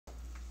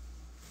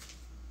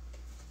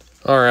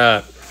All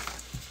right.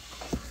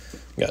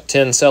 Got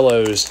 10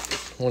 cellos.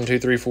 1, 2,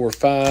 3, 4,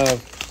 5,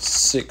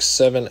 6,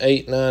 7,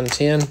 8, 9,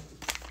 10.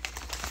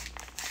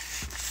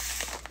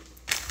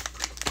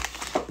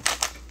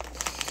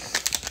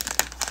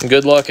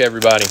 Good luck,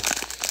 everybody.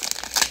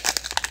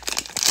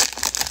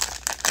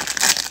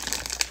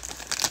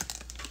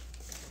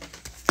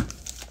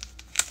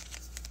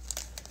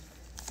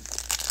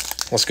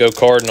 Let's go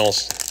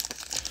Cardinals.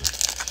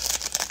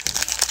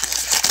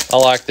 I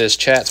like this.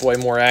 Chat's way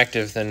more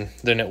active than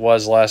it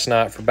was last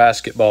night for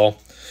basketball.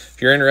 If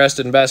you're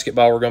interested in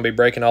basketball, we're going to be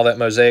breaking all that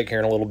Mosaic here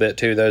in a little bit,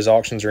 too. Those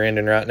auctions are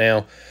ending right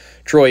now.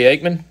 Troy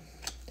Aikman,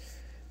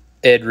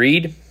 Ed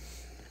Reed,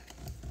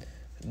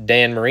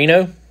 Dan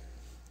Marino,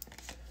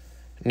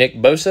 Nick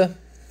Bosa,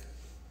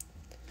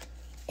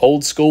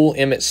 Old School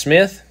Emmitt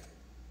Smith.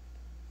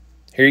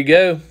 Here you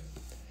go.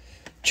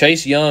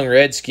 Chase Young,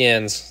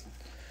 Redskins.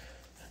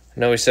 I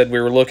know we said we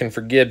were looking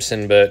for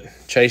Gibson, but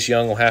Chase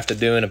Young will have to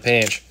do in a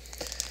pinch.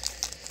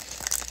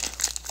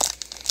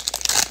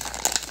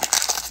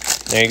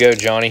 There you go,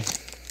 Johnny.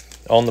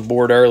 On the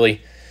board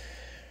early.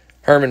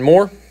 Herman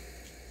Moore.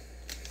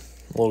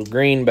 A little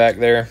green back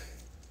there.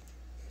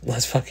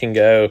 Let's fucking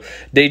go.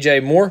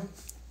 DJ Moore.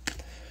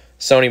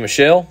 Sony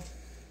Michel.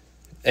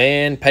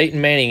 And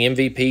Peyton Manning,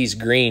 MVP's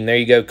green. There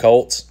you go,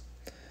 Colts.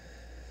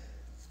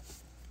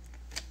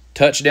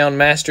 Touchdown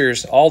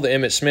Masters. All the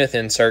Emmitt Smith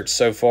inserts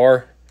so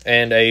far.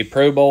 And a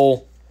Pro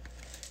Bowl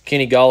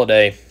Kenny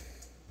Golladay.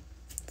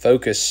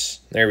 Focus.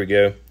 There we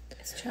go.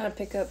 It's trying to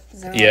pick up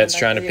Zion. Yeah, it's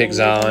trying to pick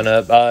Zion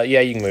up.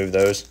 Yeah, you can move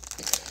those.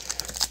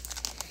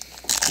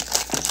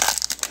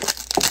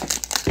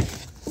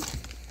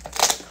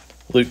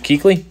 Luke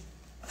Kuechly.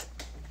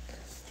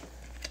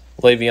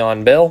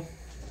 Le'Veon Bell.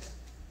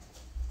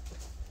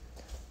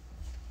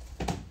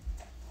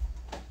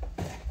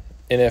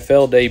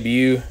 NFL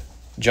debut,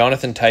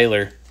 Jonathan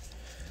Taylor.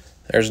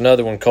 There's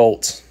another one,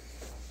 Colts.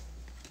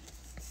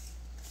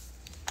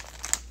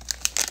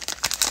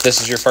 If this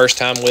is your first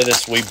time with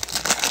us, we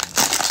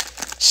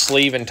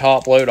sleeve and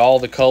top load all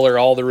the color,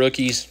 all the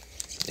rookies,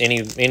 any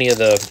of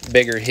the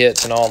bigger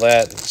hits and all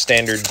that.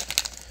 Standard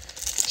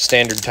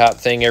type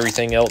thing.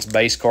 Everything else,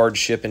 base cards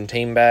ship in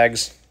team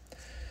bags.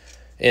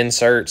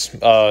 Inserts,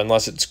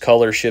 unless it's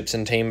color, ships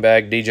in team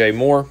bag. DJ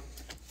Moore,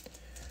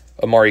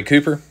 Amari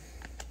Cooper,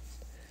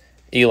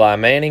 Eli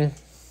Manning,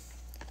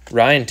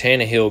 Ryan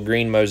Tannehill,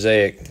 green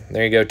Mosaic.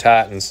 There you go,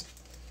 Titans.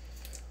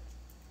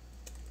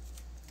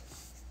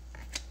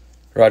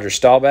 Roger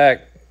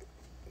Staubach,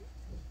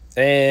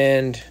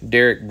 and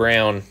Derek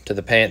Brown to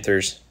the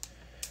Panthers.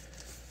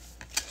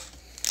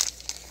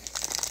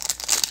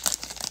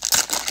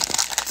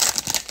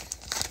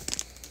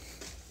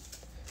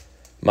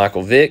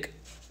 Michael Vick,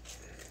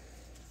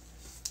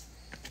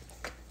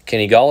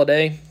 Kenny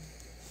Golladay,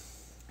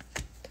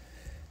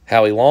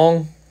 Howie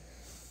Long,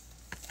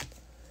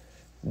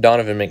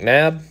 Donovan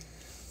McNabb,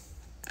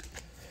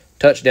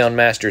 Touchdown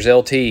Masters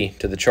LT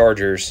to the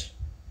Chargers,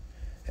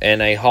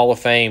 and a Hall of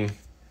Fame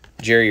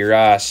Jerry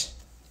Rice.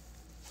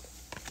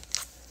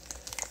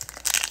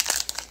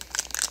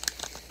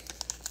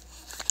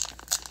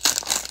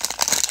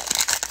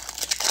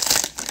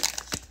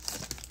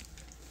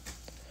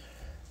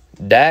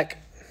 Dak,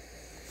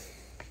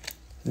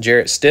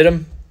 Jarrett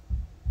Stidham,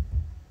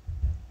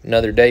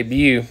 another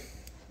debut.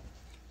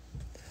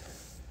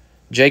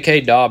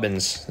 J.K.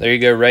 Dobbins, there you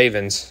go,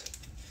 Ravens.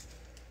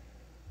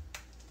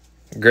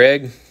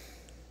 Greg, I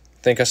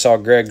think I saw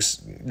Greg's,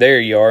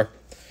 there you are.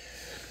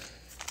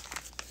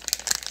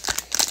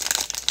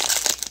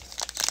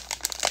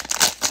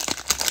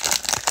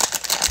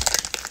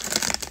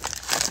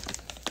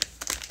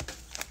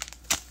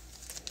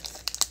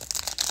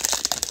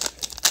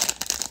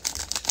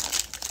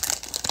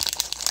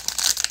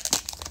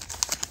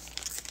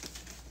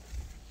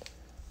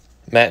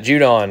 Matt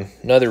Judon,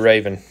 another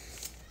Raven.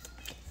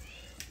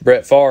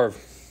 Brett Favre,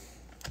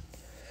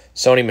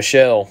 Sony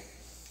Michel,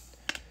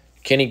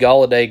 Kenny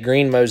Golladay,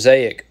 green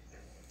Mosaic.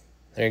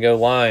 There you go,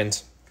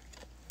 Lions.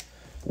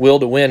 Will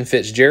to win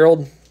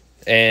Fitzgerald,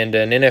 and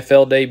an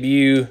NFL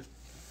debut,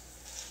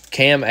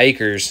 Cam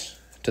Akers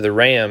to the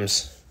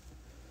Rams.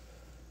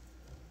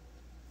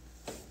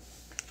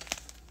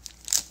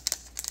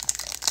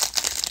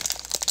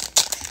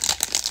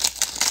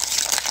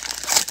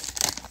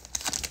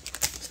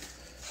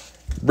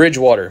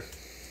 Bridgewater,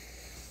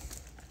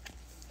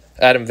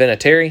 Adam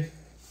Vinatieri,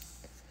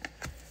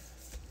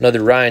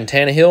 another Ryan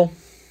Tannehill,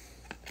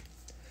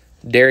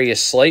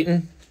 Darius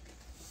Slayton,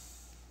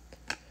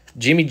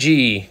 Jimmy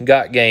G,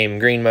 Got Game,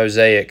 green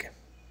Mosaic,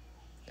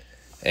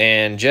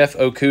 and Jeff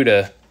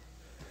Okuda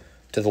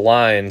to the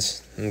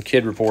Lions, and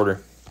Kid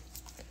Reporter.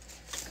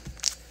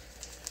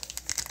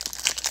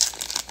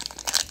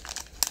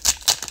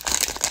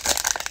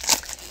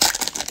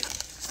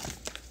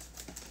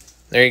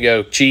 There you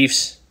go,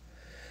 Chiefs.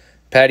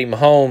 Patty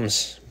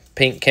Mahomes,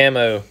 pink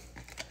camo,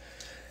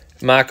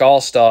 Mike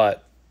Allstott,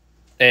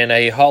 and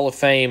a Hall of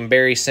Fame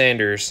Barry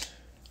Sanders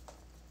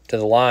to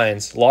the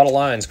Lions. A lot of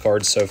Lions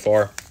cards so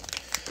far.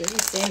 Barry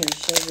Sanders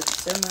shows up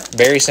so much.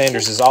 Barry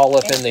Sanders is all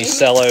up in these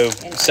cello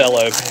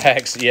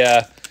packs.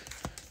 Yeah.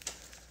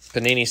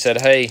 Panini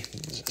said, "Hey,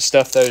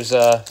 stuff those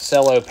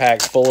cello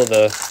packs full of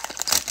the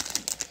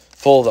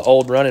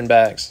old running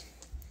backs."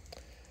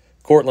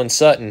 Cortland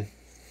Sutton,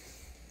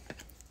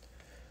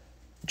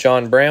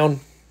 John Brown,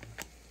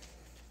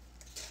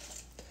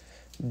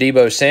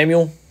 Debo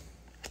Samuel,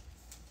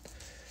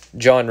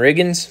 John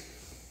Riggins,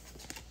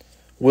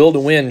 Will to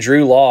Win,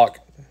 Drew Lock.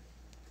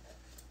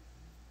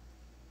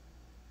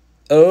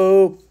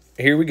 Oh,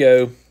 here we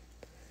go.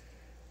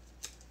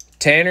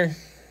 Tanner,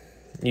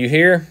 you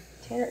here?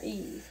 Tanner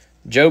E.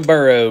 Joe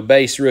Burrow,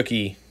 base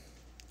rookie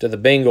to the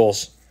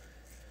Bengals.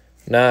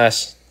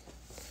 Nice.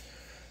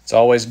 It's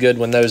always good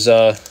when those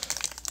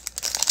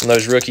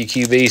rookie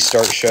QBs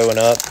start showing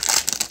up.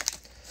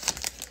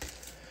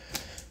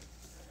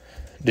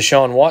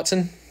 Deshaun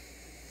Watson,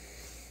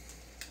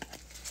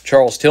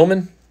 Charles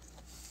Tillman,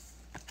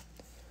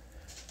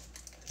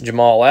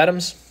 Jamal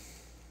Adams,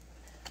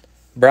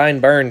 Brian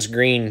Burns,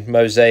 green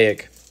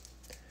mosaic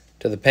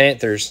to the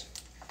Panthers.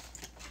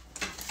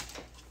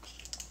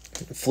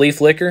 Flea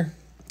Flicker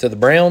to the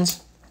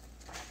Browns.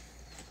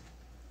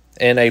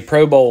 And a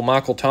Pro Bowl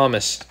Michael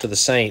Thomas to the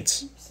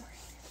Saints. Sorry.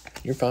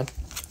 You're fine.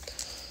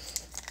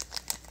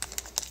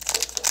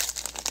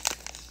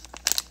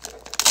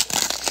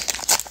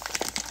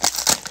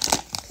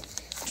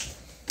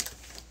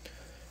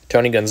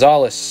 Tony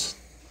Gonzalez.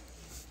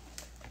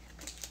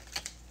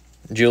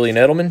 Julian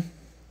Edelman.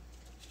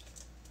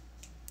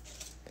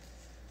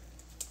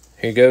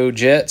 Here you go,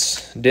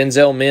 Jets.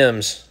 Denzel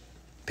Mims,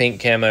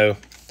 pink camo.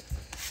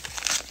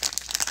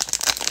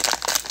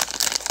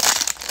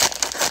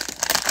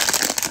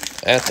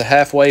 At the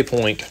halfway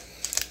point.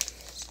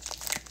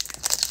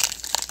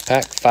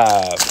 Pack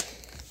 5.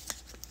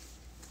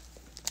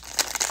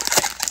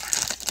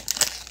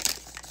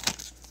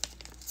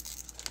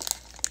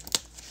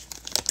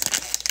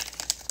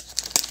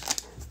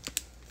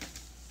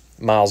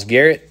 Myles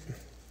Garrett.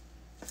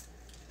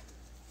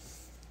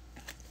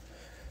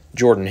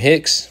 Jordan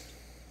Hicks.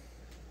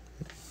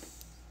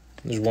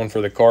 There's one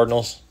for the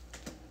Cardinals.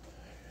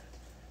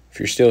 If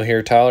you're still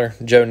here, Tyler.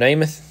 Joe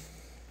Namath.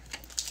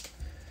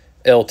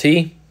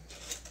 LT.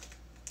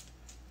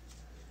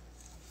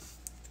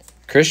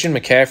 Christian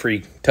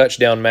McCaffrey,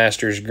 touchdown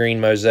masters, green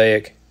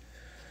mosaic.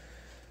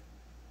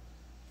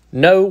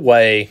 No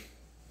way.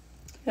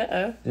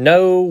 Uh-oh.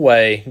 No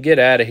way. Get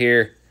out of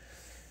here.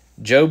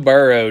 Joe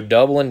Burrow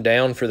doubling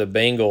down for the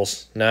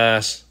Bengals.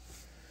 Nice.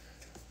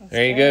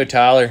 There you go,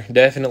 Tyler.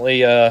 Definitely,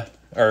 who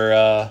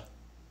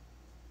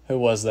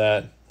was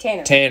that?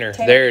 Tanner.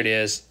 There it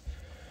is.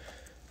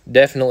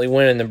 Definitely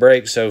winning the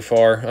break so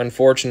far.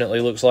 Unfortunately,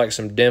 looks like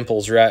some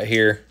dimples right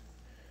here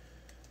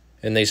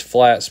in these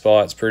flat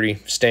spots. Pretty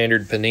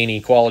standard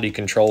Panini quality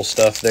control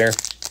stuff there.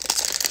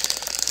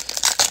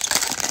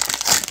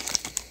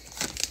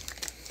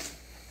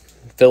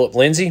 Phillip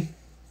Lindsay.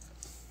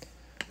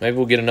 Maybe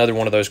we'll get another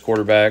one of those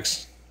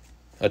quarterbacks.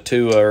 A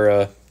Tua or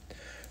a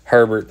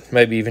Herbert.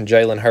 Maybe even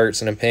Jalen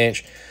Hurts in a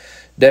pinch.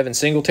 Devin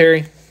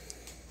Singletary.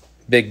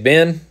 Big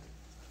Ben.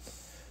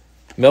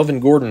 Melvin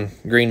Gordon,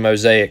 green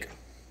mosaic.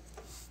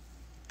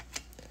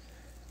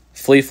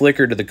 Flea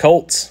Flicker to the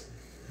Colts.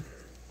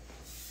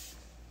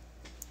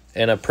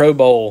 And a Pro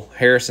Bowl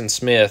Harrison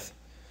Smith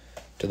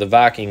to the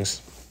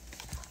Vikings.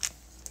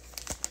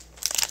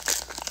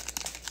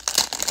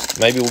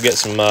 Maybe we'll get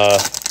some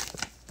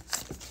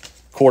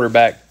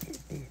quarterback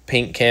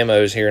pink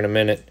camos here in a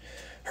minute.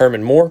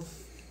 Herman Moore.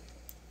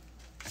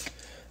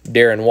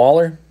 Darren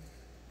Waller.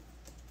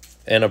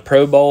 And a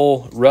Pro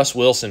Bowl Russ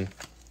Wilson.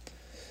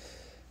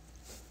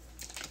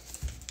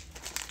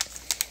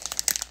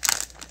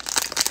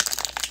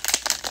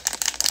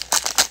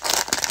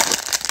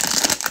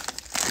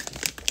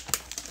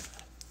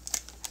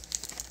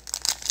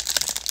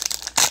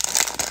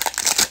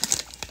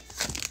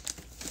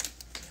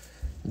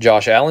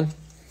 Josh Allen,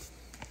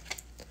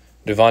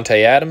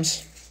 Devontae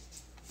Adams,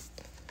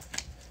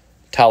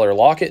 Tyler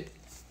Lockett,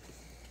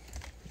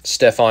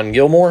 Stephon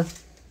Gilmore,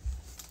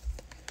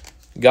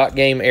 Got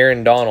Game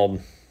Aaron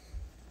Donald,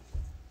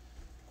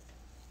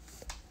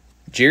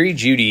 Jerry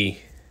Jeudy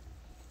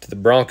to the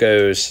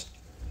Broncos,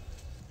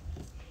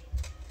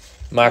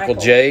 Michael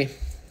J.,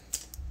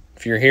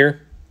 if you're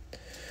here,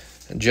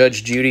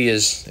 Judge Judy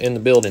is in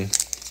the building.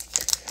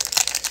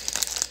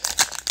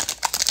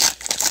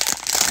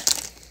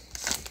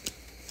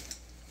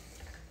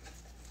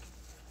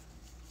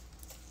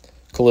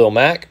 Khalil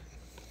Mack,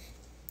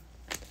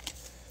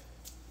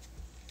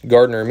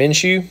 Gardner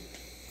Minshew,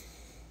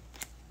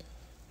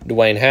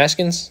 Dwayne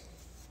Haskins,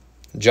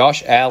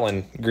 Josh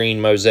Allen, green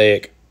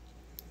mosaic,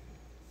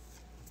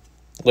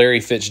 Larry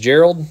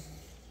Fitzgerald,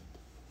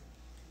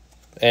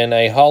 and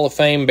a Hall of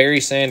Fame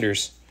Barry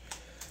Sanders.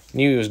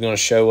 Knew he was going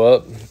to show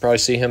up. Probably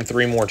see him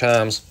 3 more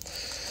times.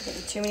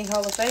 Too many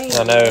Hall of Fame.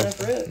 I know.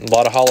 A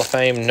lot of Hall of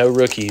Fame, no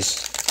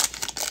rookies.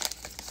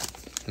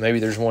 Maybe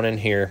there's one in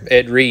here.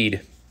 Ed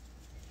Reed.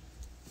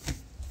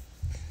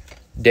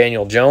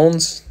 Daniel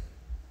Jones.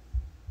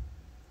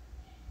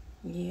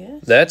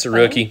 Yes. That's a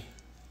rookie.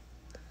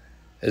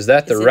 Is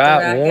that the Is it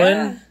right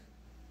one? guy?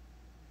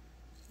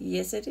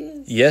 Yes, it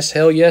is. Yes,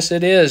 hell yes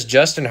it is.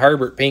 Justin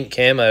Herbert, pink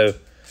camo.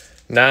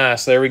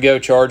 Nice. There we go,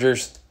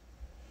 Chargers.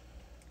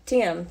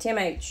 Tim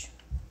H.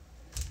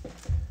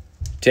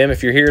 Tim,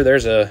 if you're here,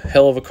 there's a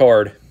hell of a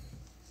card.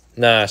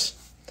 Nice.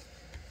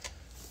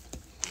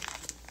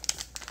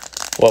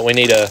 What we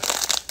need a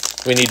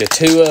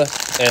Tua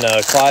and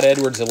a Clyde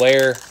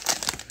Edwards-Helaire,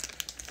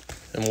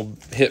 and we'll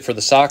hit for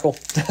the cycle.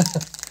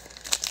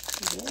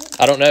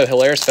 I don't know.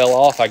 Hilaire's fell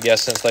off, I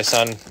guess, since they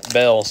signed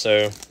Bell.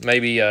 So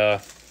maybe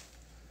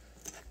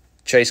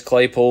Chase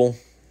Claypool,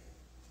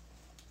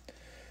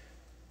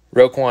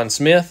 Roquan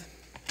Smith,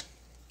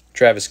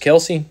 Travis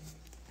Kelce,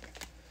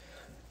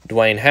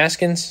 Dwayne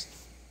Haskins,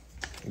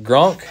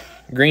 Gronk,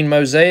 green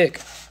Mosaic,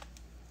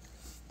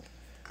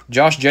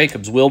 Josh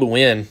Jacobs, will to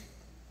win,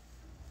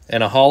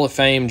 and a Hall of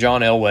Fame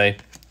John Elway.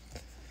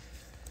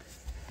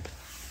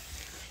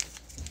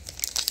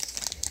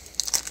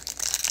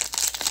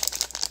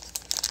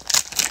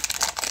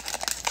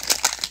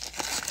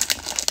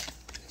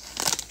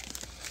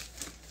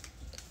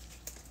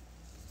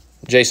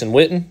 Jason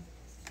Witten,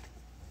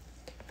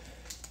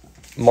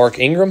 Mark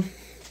Ingram,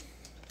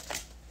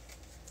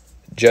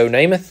 Joe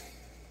Namath,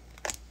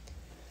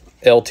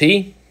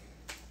 LT,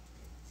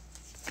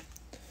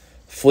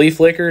 Flea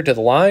Flicker to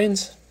the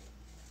Lions.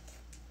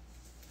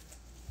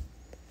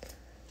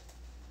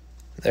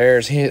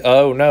 There's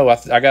oh no,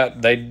 I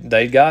got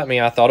they got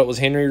me. I thought it was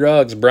Henry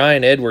Ruggs.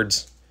 Brian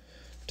Edwards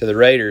to the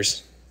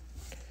Raiders.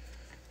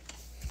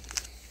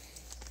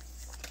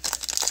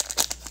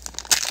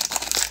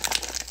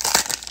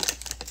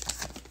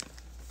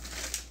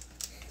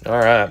 All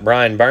right,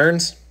 Brian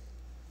Burns,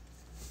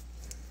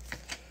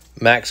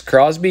 Max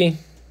Crosby.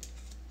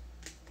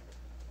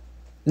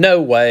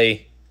 No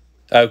way.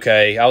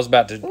 Okay, I was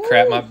about to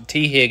crap my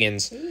T.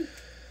 Higgins.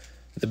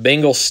 The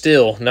Bengals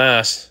still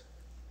nice.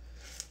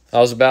 I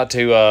was about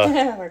to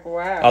Like,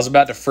 wow. I was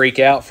about to freak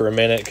out for a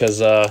minute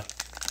because I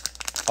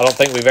don't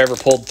think we've ever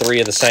pulled three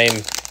of the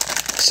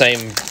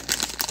same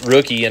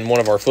rookie in one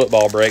of our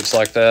football breaks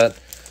like that.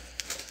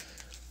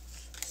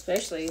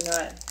 Especially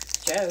not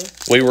Joe.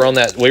 We were on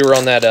that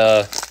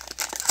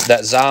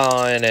that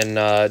Zion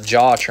and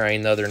Jaw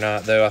train the other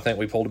night though. I think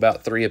we pulled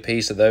about three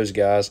apiece of those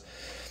guys.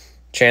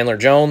 Chandler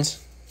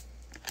Jones,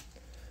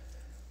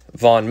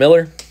 Von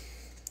Miller,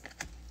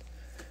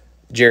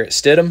 Jarrett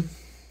Stidham,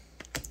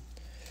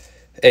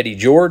 Eddie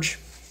George,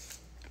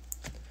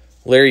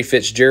 Larry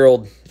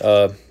Fitzgerald,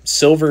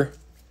 Silver,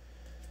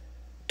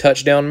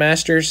 Touchdown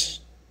Masters.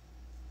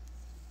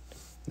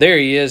 There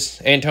he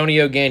is,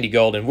 Antonio Gandy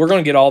Golden. We're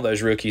going to get all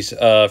those rookies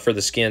for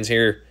the Skins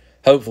here,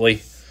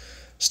 hopefully.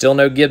 Still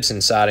no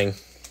Gibson sighting.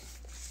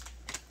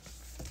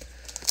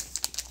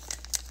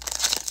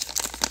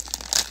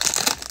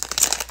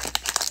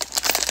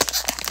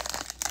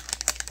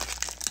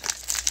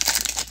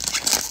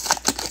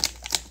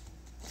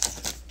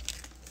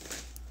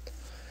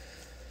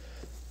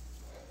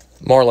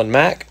 Marlon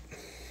Mack,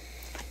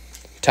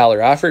 Tyler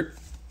Eifert,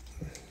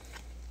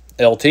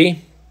 LT,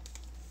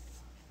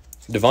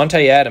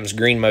 Devontae Adams,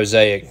 green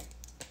Mosaic.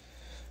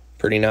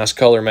 Pretty nice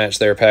color match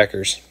there,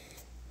 Packers.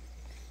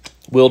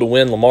 Will to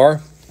win,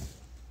 Lamar.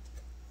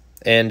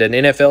 And an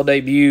NFL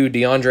debut,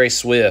 DeAndre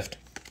Swift.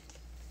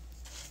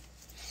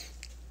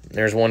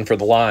 There's one for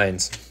the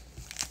Lions.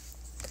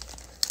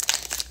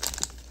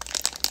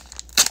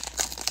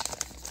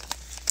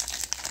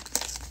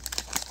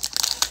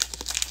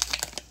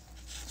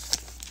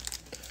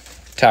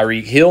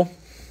 Tyreek Hill,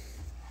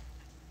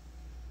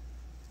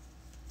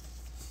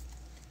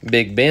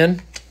 Big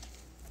Ben,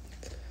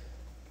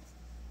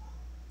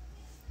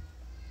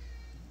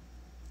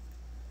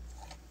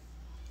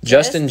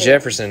 Justin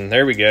Jefferson.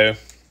 There we go.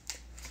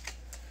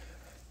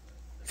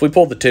 If we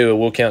pull the two,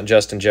 we'll count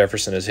Justin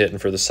Jefferson as hitting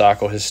for the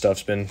cycle. His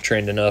stuff's been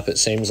trending up, it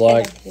seems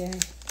like. Yeah.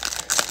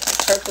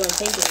 Purple and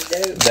pink is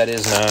dope. That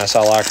is nice.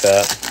 I like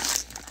that.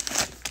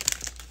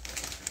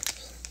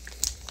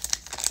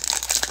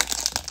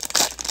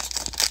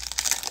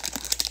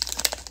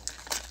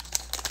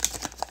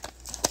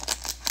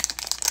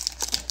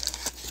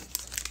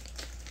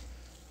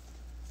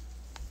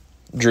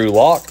 Drew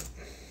Lock,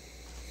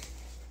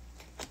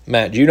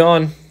 Matt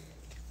Judon,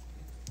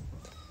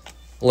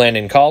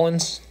 Landon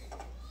Collins,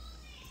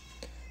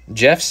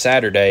 Jeff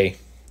Saturday,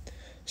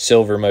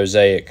 silver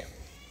Mosaic.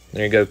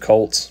 There you go,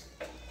 Colts.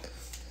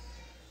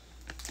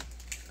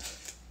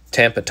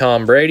 Tampa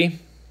Tom Brady,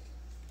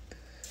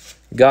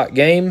 Got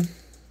Game,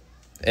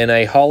 and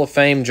a Hall of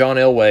Fame John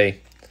Elway.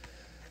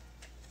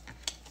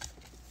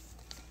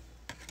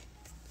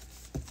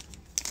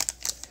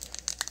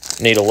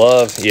 Need a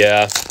love,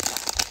 yeah.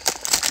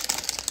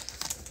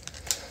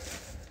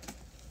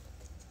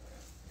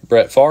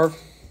 Brett Favre,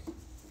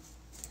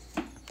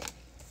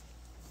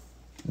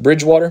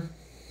 Bridgewater,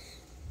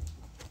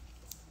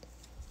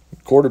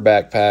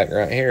 quarterback pack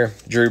right here.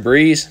 Drew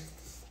Brees,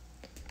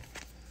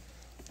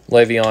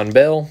 Le'Veon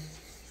Bell,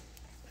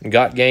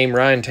 Got Game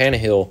Ryan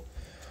Tannehill,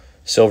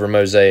 silver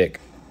Mosaic.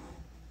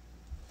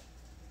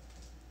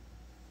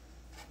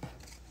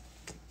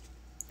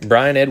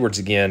 Brian Edwards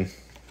again.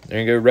 There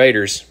you go,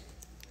 Raiders.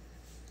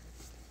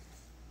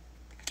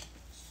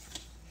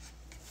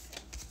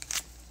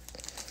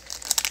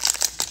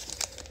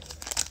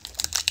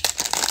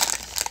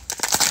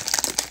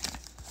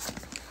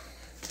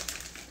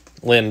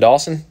 Lynn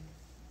Dawson.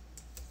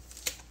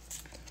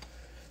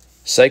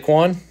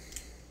 Saquon.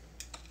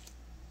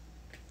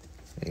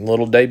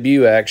 Little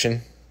debut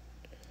action.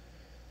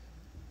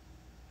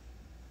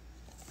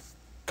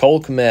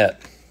 Cole Kmet.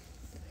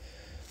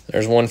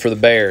 There's one for the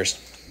Bears.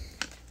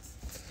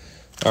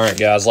 All right,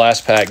 guys,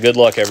 last pack. Good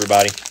luck,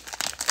 everybody.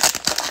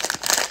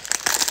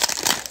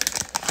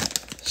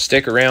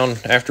 Stick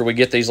around after we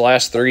get these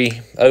last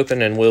 3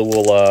 open, and we'll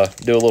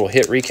do a little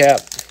hit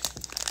recap.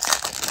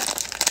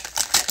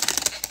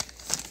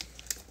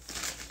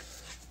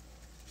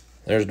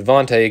 There's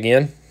Devontae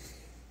again.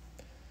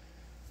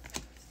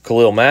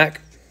 Khalil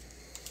Mack.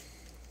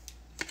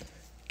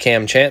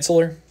 Cam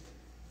Chancellor.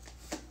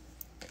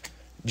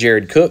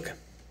 Jared Cook.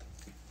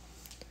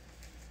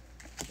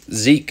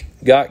 Zeke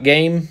Got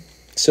Game,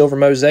 Silver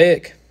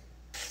Mosaic.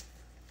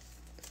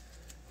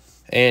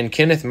 And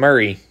Kenneth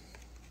Murray,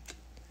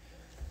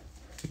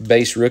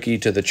 base rookie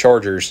to the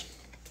Chargers.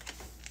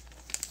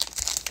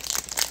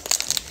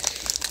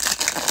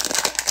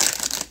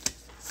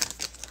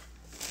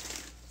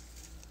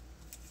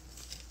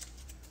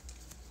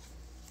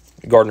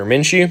 Gardner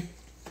Minshew.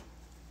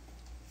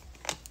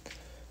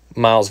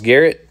 Myles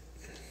Garrett.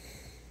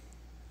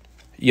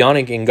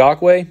 Yannick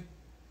Ngakoue.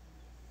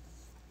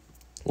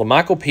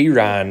 LaMichael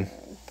Pirine,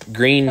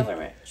 green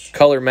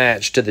color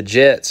match to the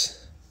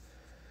Jets.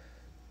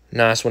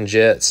 Nice one,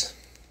 Jets.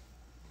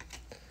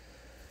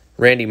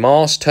 Randy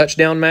Moss,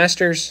 touchdown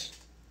masters.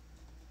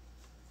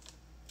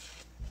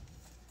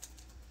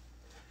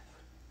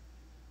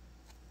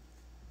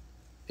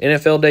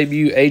 NFL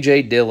debut,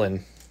 A.J.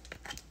 Dillon.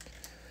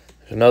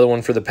 There's another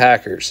one for the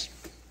Packers.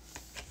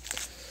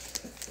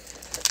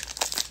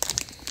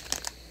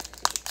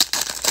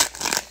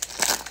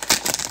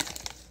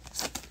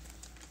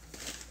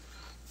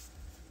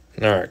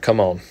 All right, come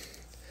on.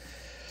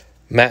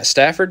 Matt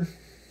Stafford.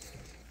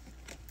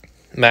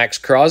 Max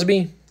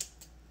Crosby.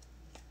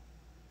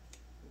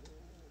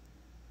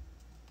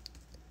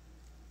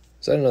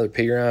 Is that another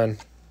Pirine?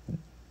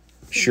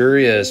 Sure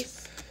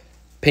is.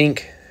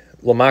 Pink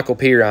LaMichael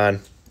Pirine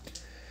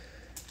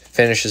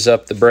finishes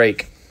up the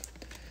break.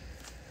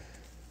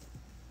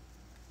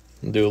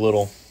 We'll do a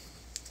little,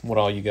 what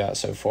all you got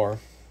so far?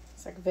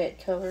 It's like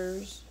vet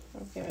colors.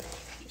 I've got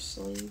just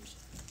sleeves.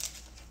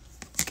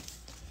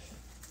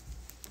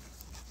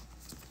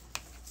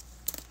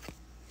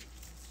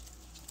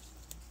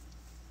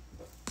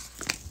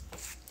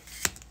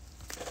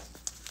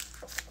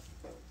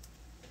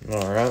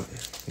 All right.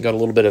 Got a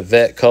little bit of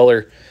vet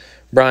color.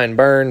 Brian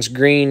Burns,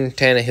 green.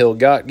 Tannehill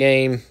Got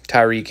Game.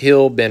 Tyreek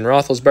Hill, Ben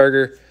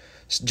Roethlisberger.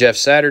 Jeff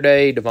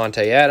Saturday,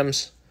 Devontae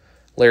Adams.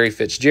 Larry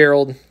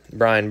Fitzgerald,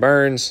 Brian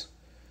Burns.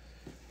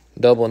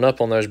 Doubling up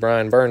on those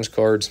Brian Burns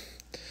cards.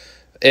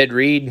 Ed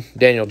Reed,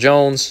 Daniel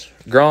Jones,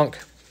 Gronk.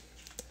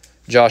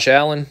 Josh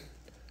Allen,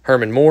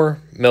 Herman Moore,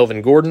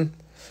 Melvin Gordon.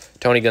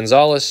 Tony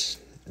Gonzalez,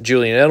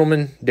 Julian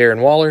Edelman,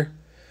 Darren Waller.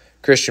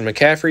 Christian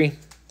McCaffrey,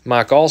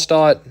 Mike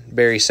Allstott,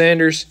 Barry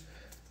Sanders,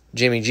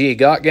 Jimmy G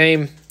Got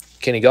Game,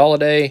 Kenny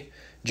Golladay,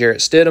 Jarrett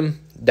Stidham,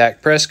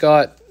 Dak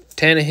Prescott,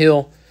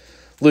 Tannehill,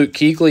 Luke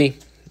Kuechly,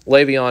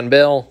 Le'Veon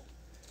Bell,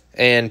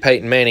 and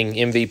Peyton Manning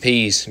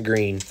MVPs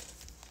green.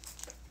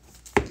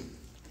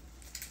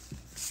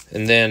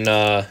 And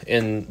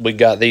then we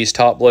got these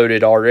top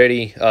loaded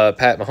already.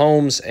 Pat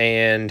Mahomes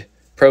and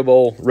Pro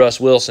Bowl Russ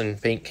Wilson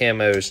pink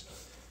camos.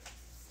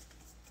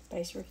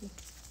 Base rookie.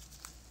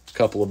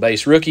 Couple of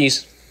base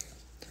rookies.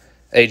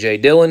 A.J.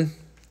 Dillon,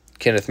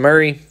 Kenneth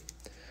Murray,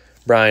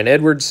 Brian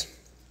Edwards,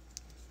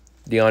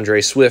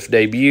 DeAndre Swift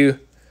debut,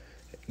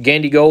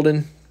 Gandy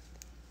Golden,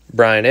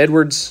 Brian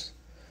Edwards,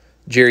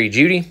 Jerry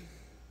Jeudy,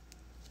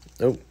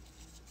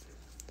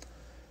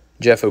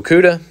 Jeff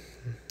Okudah,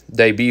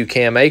 debut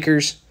Cam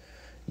Akers,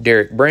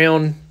 Derek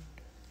Brown,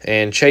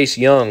 and Chase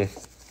Young.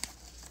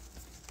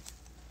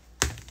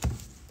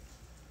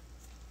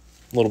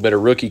 A little bit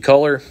of rookie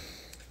color.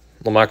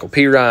 LaMichael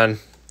Pirine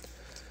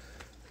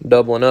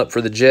doubling up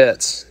for the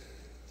Jets.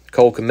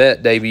 Cole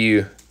Kmet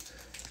debut.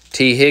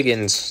 T.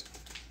 Higgins,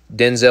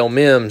 Denzel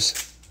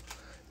Mims,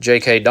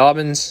 J.K.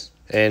 Dobbins,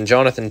 and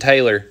Jonathan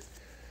Taylor.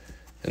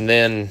 And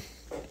then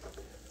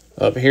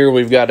up here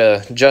we've got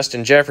a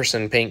Justin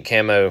Jefferson pink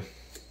camo.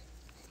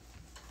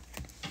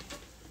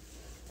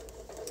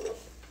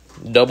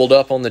 Doubled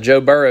up on the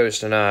Joe Burrows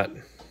tonight.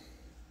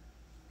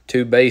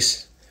 2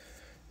 base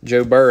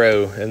Joe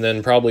Burrow, and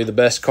then probably the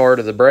best card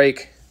of the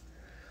break,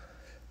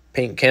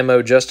 pink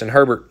camo Justin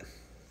Herbert.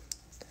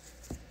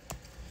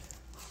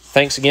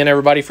 Thanks again,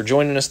 everybody, for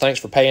joining us. Thanks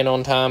for paying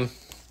on time.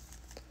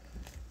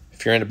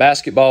 If you're into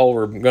basketball,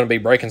 we're going to be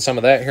breaking some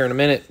of that here in a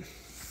minute.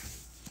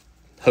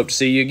 Hope to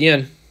see you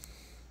again.